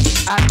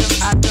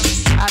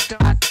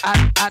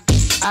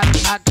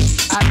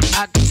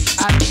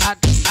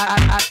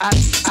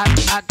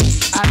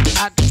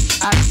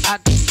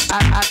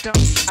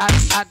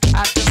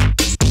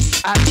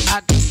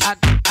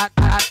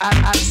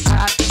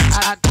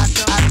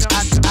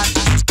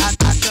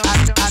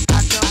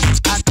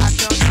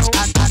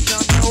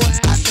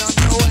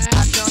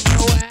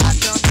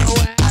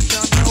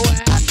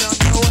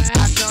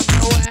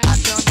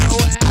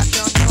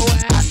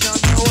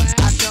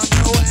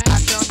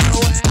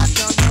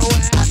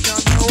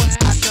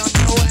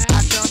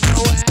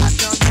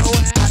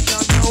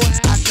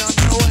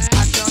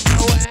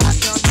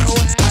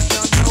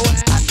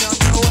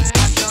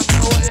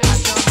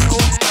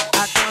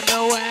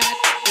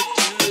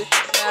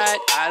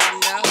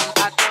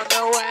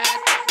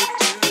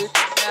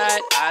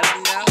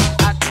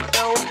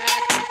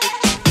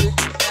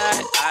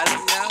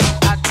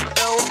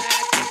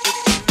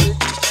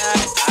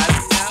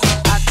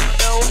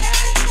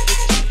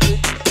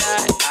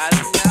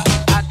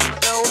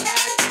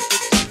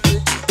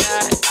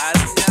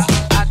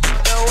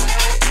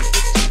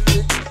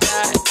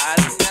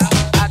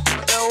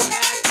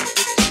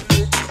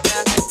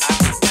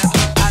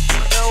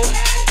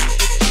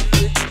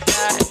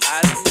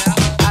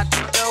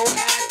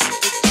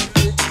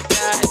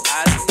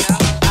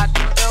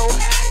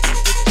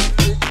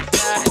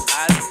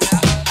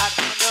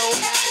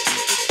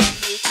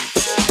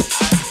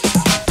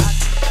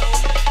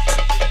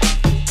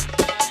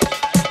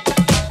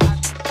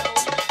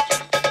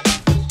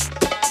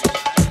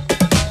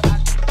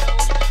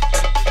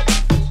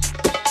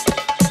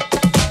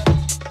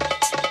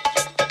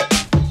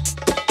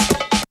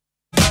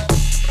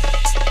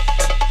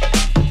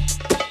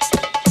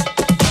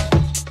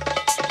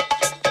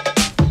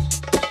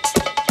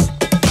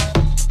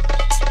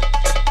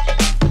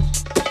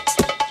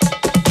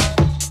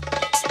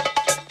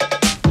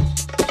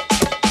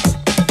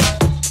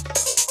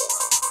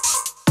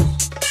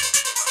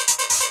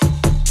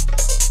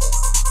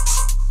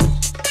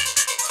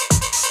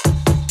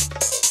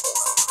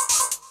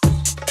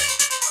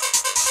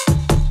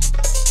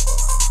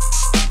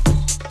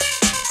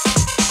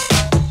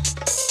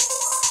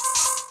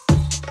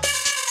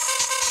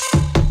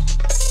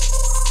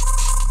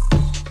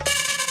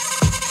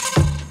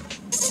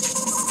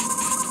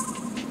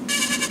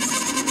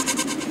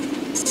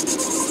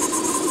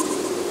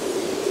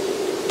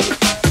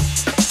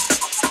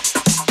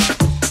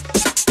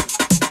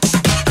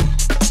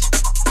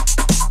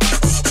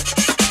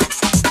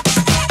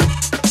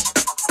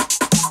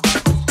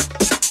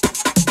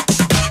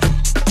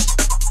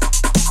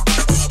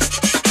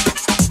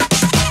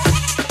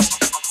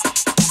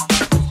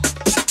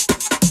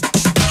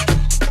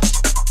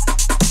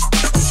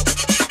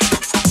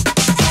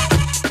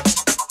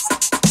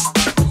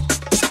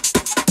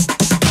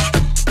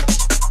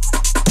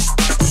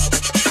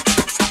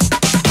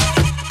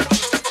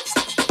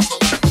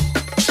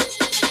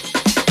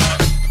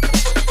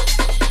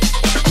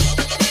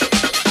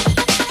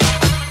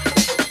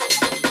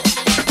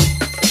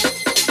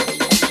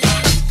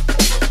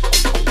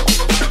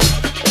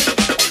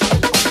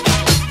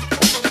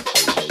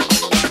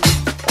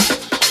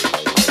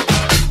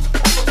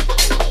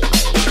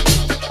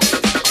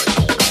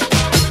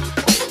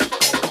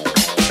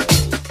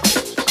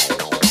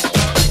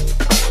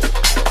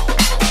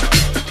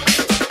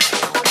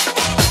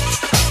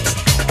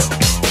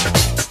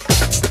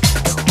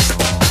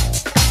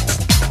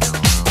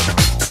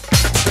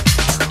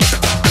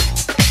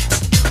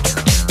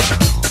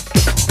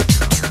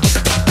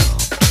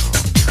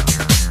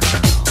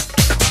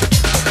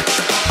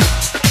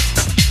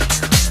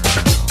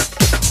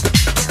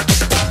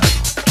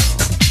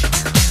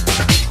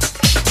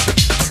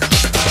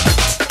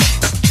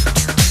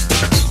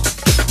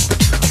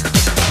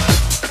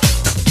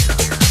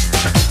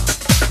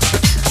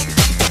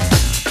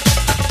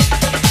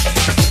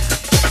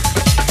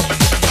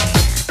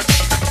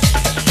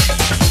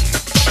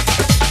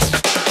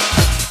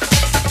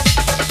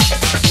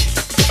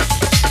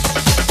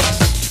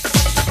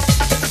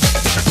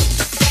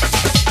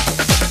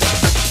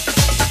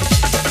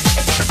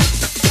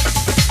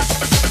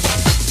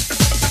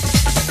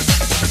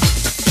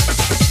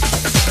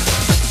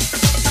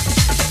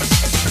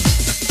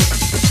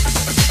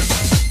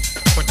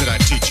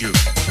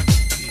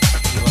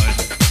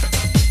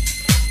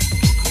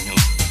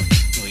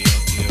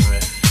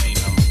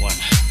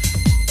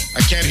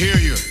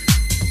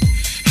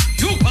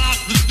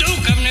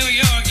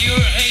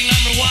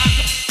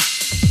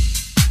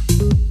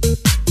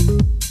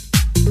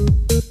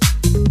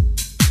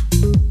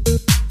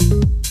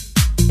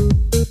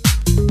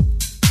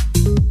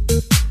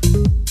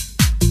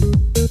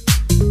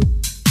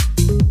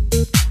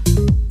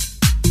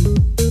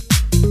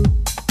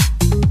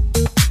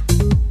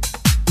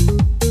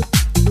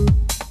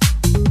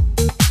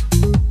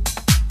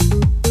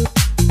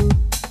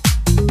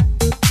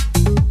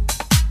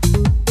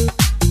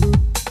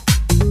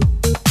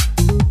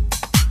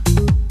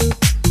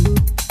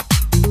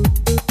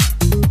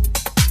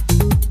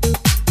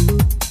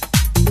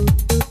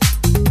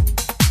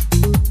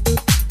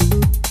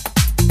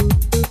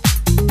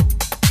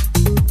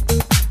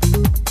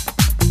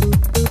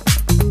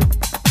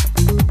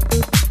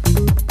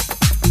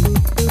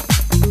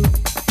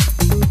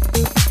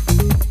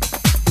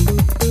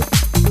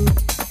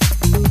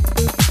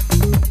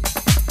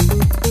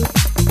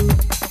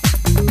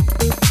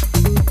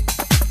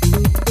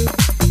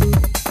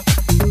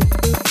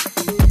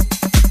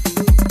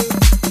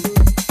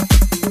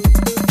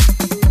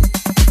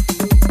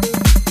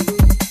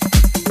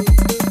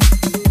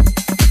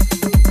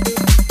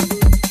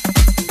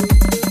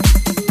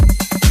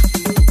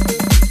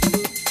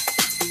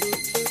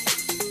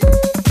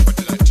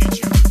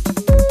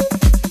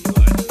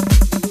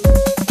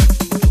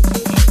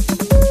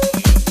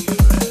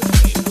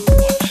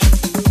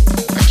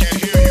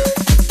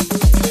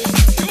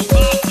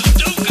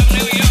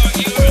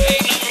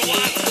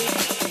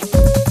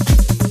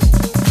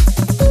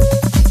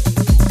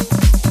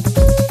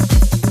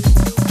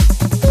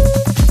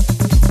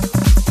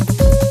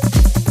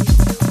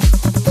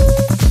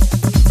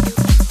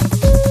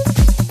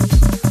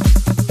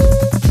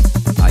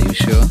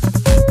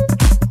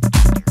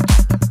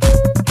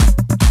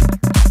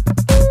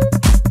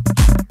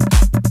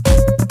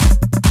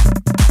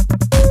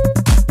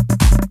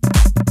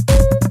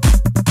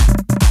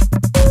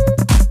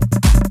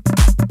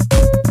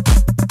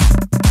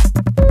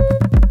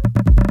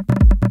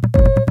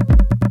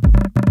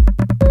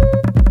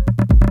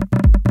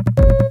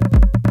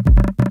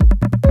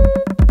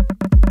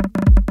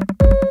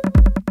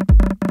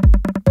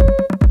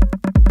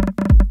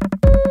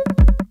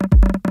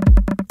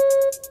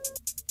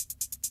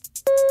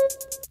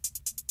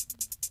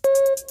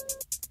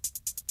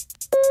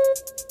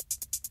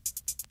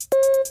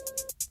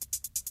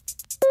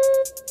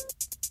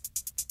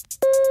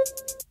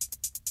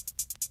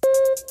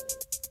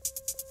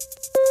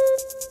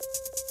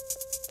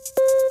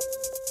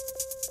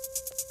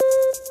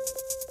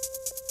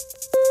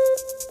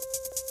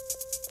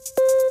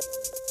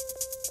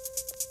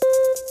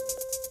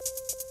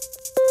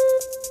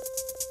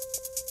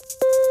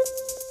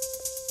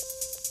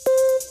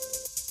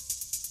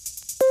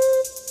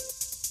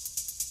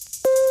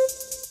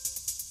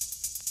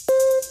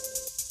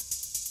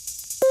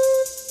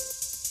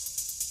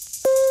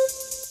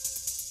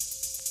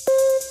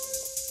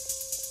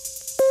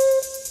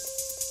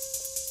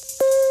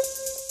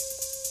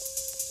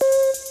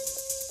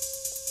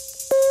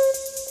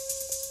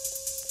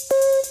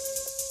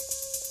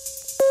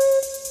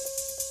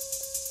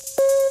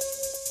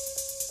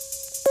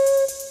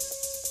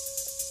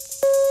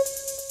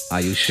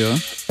you sure?